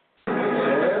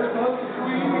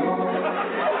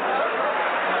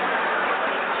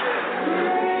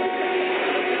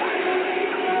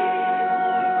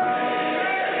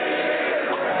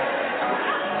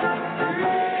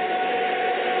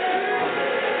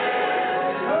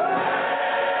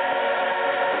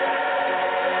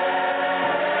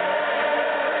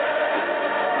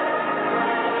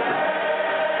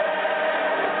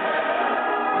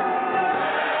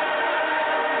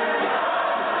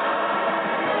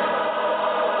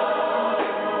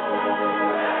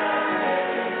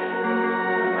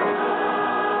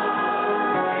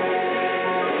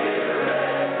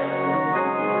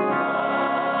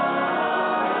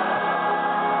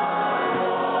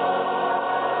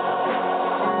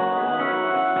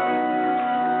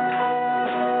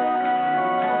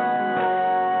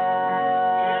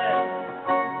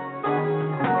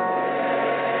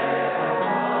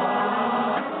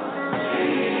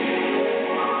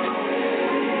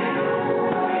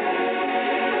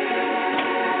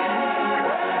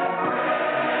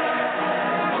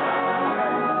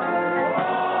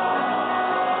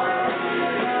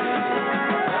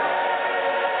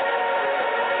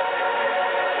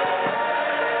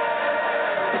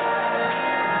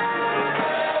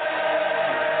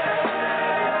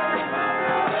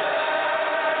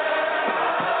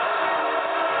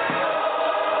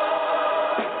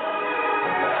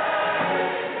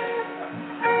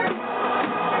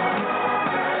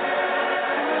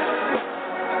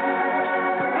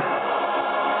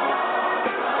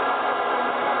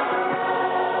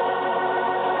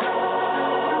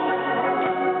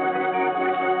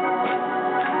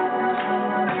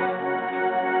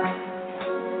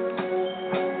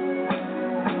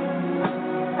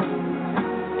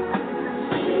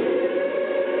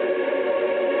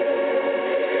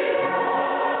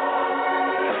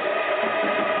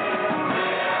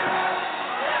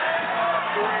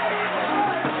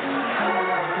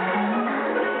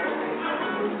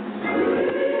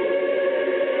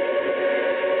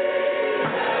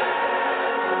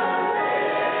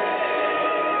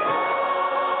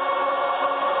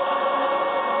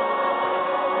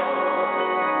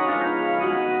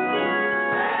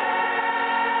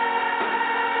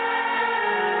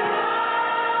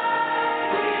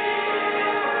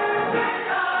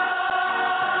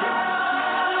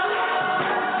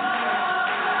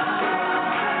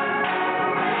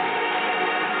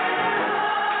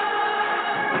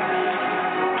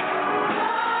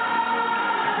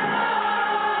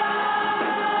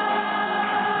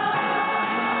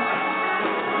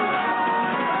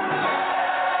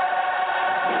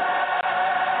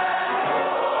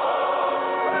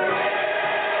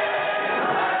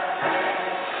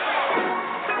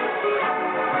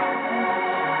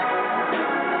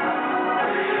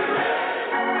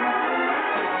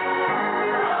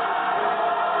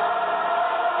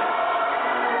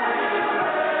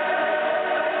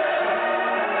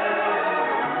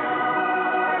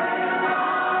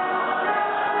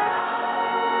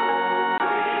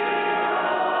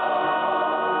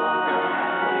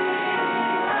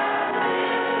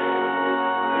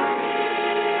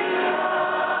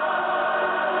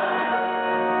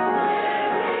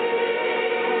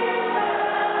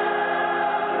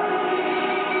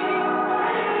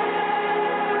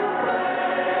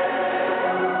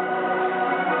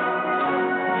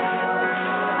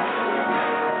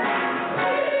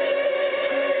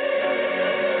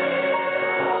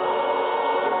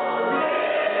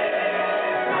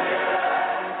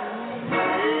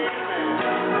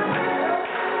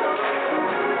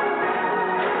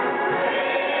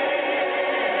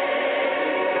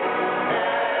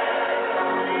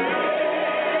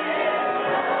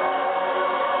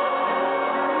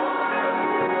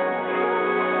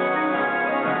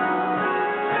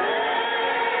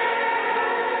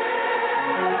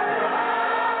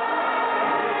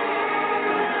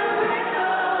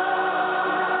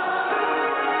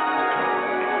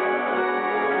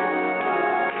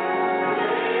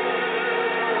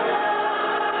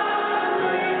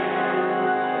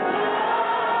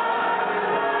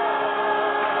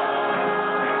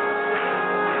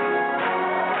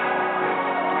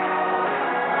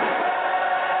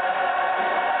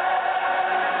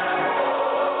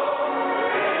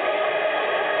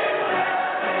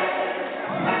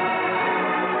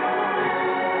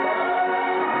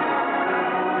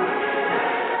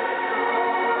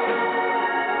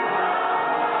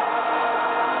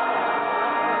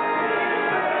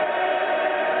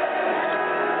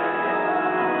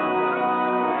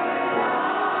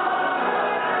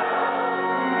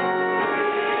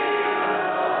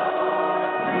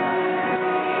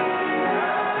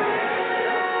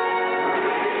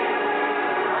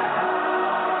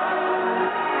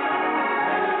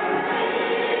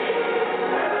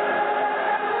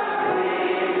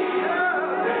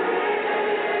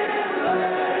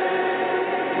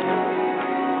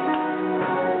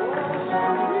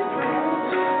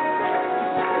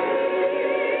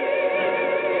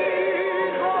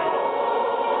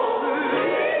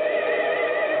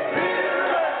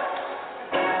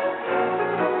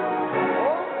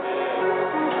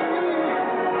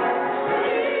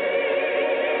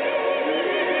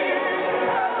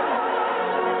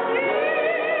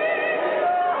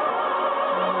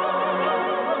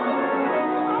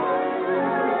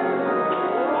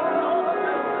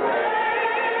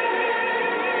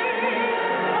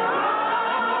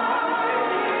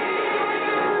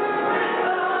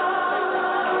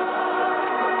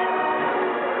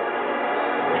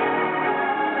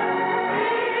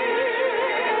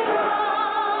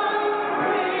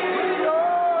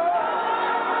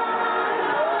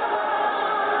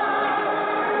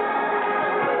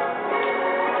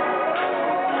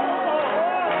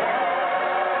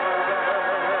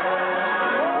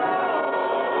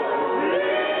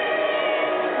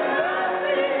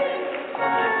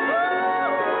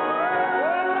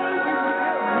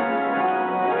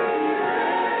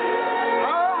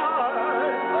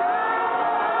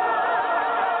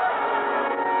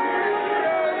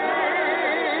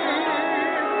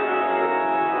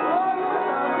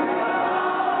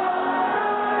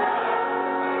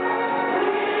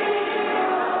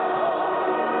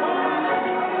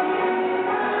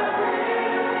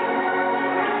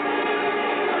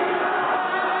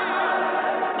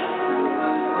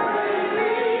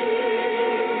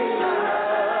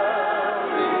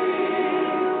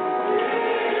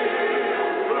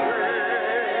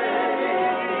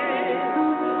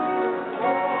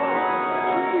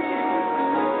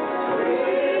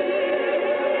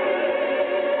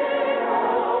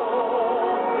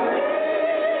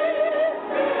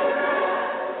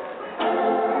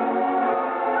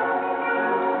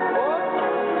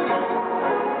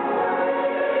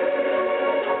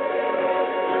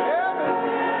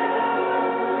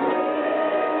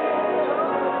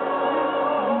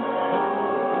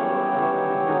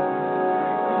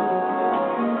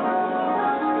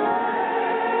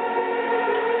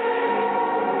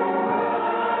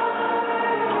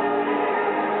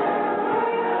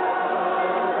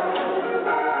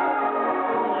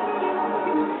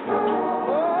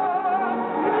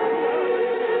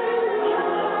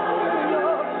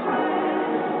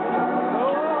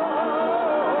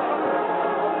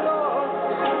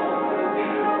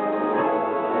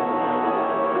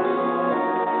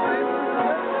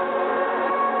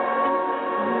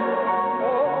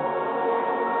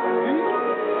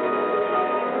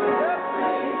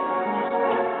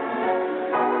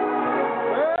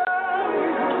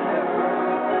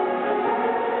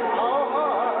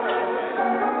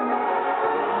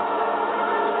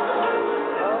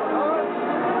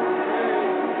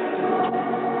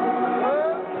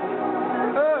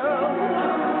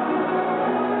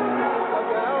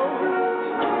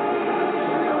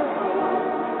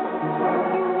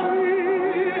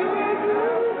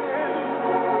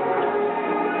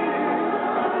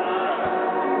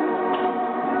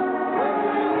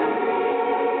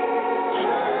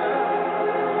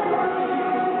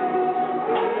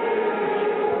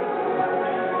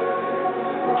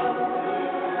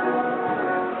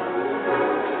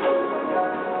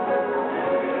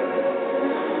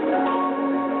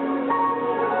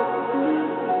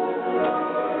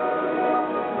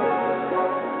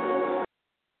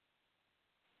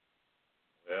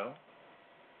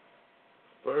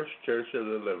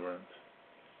 spiritual deliverance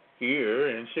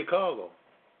here in Chicago.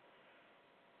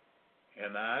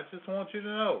 And I just want you to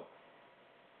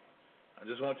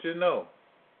know,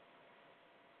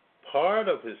 part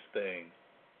of his thing,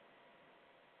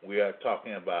 we are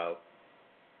talking about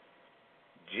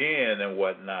jinn and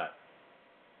whatnot.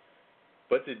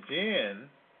 But the jinn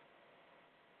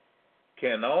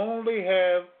can only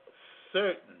have a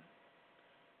certain,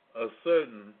 how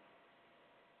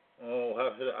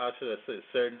should I say,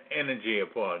 certain energy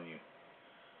upon you,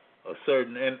 a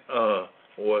certain or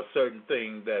a certain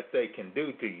thing that they can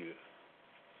do to you.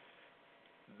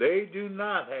 They do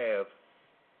not have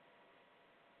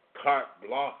carte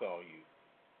blanche on you.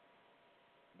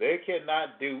 They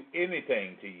cannot do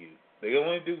anything to you. They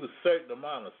only do a certain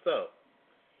amount of stuff.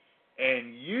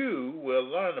 And you will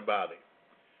learn about it.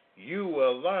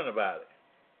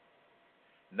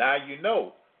 Now you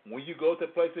know, when you go to a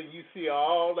place and you see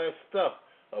all that stuff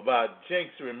about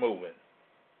jinx removing,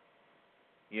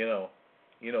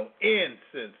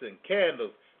 incense and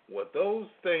candles, well, those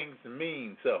things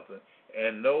mean something.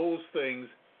 And those things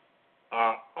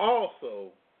are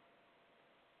also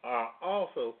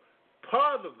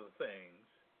part of the things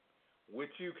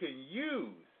which you can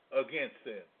use against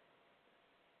them.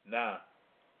 Now,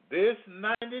 this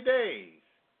 90 days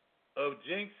of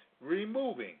jinx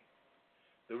removing,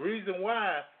 the reason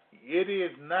why it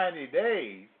is 90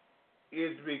 days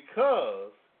is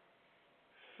because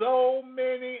so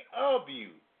many of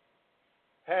you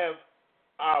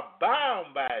are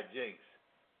bound by a jinx,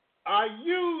 are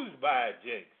used by a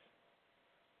jinx,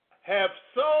 have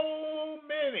so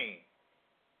many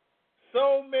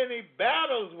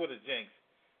battles with a jinx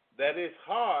that it's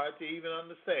hard to even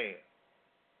understand.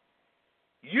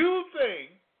 You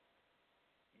think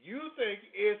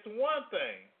it's one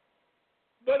thing,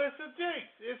 but it's a jinx.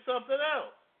 It's something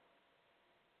else.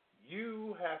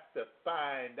 You have to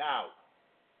find out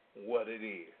what it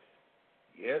is.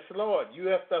 Yes, Lord, you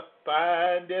have to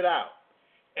find it out.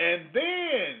 And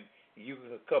then you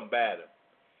can combat them.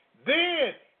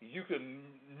 Then you can,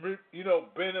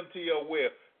 bend them to your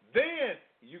will. Then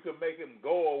you can make them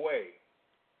go away.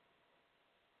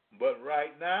 But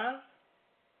right now,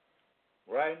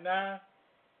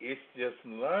 it's just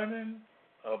learning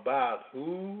about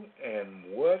who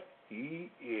and what he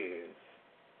is.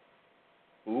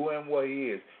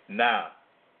 Now,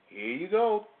 here you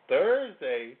go.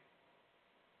 Thursday,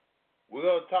 we're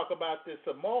going to talk about this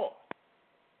some more.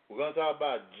 We're going to talk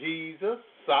about Jesus,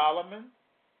 Solomon,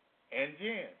 and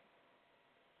jinn.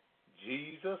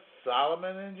 Jesus,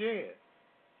 Solomon, and jinn.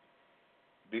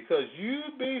 Because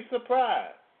you'd be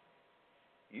surprised.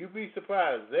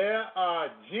 There are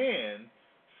jinn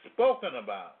spoken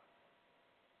about.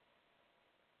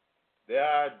 There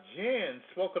are jinn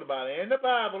spoken about in the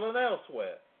Bible and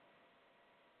elsewhere.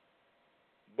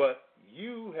 But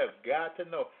you have got to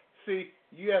know. See,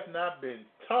 you have not been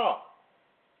taught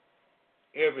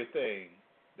everything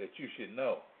that you should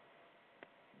know.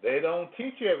 They don't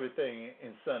teach everything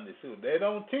in Sunday school. They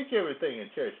don't teach everything in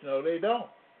church. No, they don't.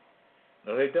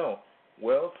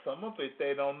 Well, some of it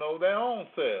they don't know their own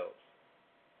selves.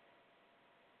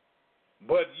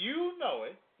 But you know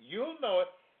it. You'll know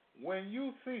it when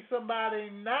you see somebody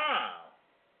now.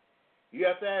 You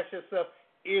have to ask yourself,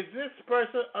 is this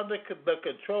person under the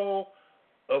control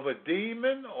of a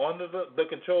demon or under the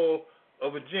control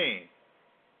of a jinn?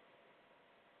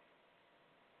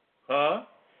 Huh?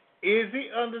 Is he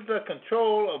under the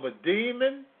control of a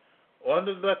demon or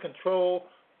under the control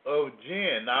of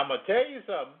jinn? Now, I'm going to tell you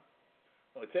something.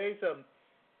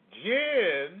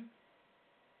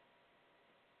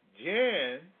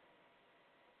 Jinn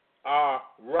are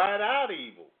right out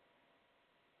evil.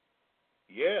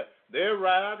 Yeah, they're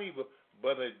right out evil,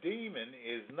 but a demon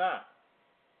is not.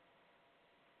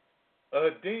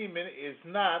 A demon is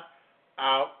not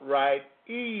outright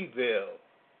evil.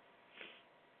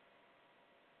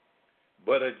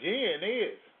 But a jinn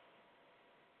is.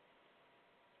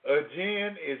 A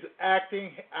jinn is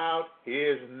acting out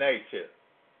his nature.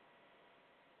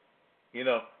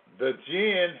 The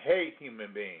jinn hate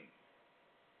human beings.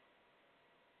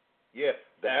 Yeah,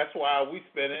 that's why we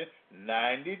spending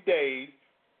 90 days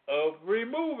of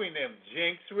removing them,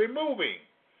 jinx removing.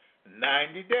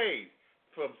 90 days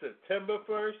from September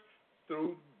 1st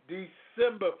through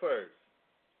December 1st.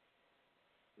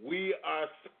 We are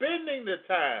spending the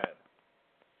time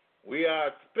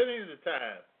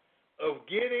of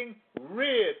getting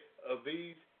rid of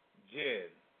these jinn.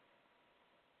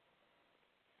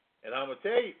 And I'm going to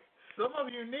tell you, some of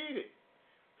you need it.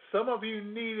 Some of you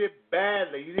need it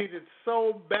badly. You need it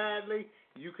so badly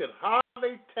you can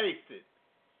hardly taste it.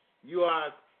 You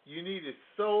need it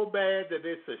so bad that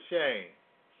it's a shame.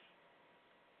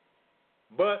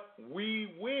 But we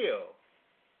will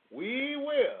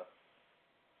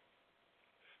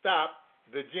stop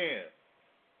the gin.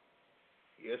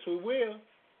 Yes, we will.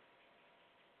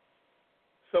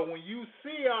 So when you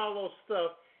see all those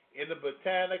stuff in the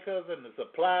botanicas and the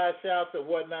supply shops and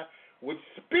whatnot, which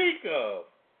speak of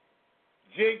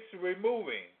jinx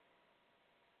removing,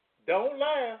 don't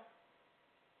laugh.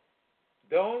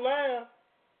 Don't laugh.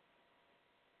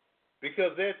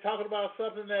 Because they're talking about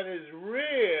something that is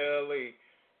really,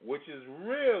 which is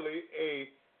really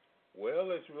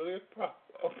it's really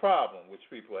a problem which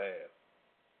people have.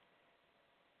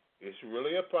 It's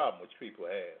really a problem which people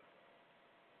have.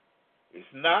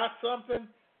 It's not something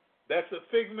that's a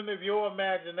figment of your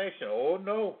imagination. Oh,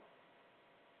 no.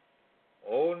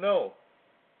 Oh, no.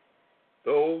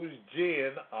 Those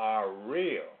jinn are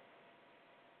real.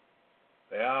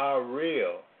 They are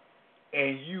real.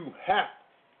 And you have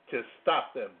to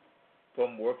stop them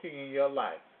from working in your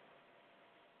life.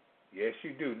 Yes,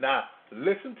 you do. Now,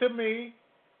 listen to me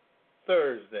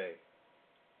Thursday.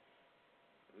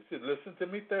 Listen to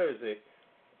me Thursday,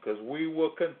 because we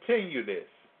will continue this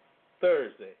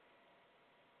Thursday.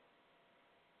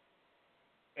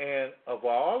 And of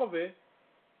all of it,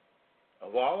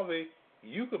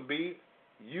 you can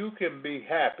be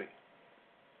happy,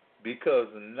 because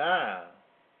now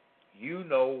you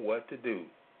know what to do.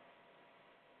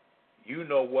 You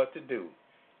know what to do.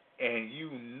 And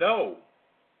you know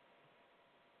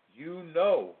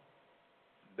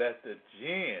that the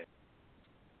jinn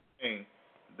thing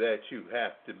that you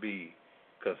have to be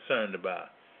concerned about.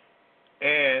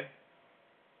 And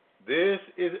this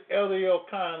is Elder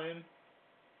Yochanan,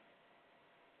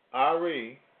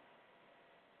 RE,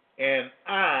 and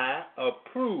I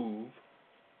approve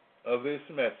of this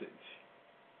message.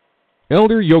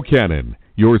 Elder Yochanan,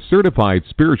 your certified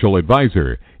spiritual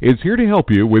advisor, is here to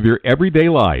help you with your everyday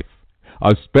life.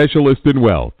 A specialist in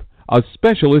wealth, a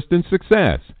specialist in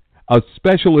success, a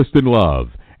specialist in love,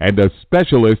 and a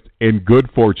specialist in good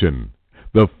fortune.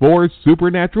 The 4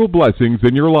 supernatural blessings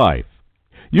in your life.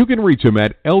 You can reach him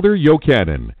at Elder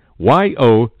Yochanan,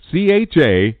 Yochanan,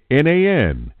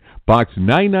 Box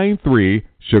 993,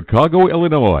 Chicago,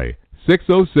 Illinois,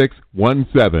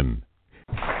 60617.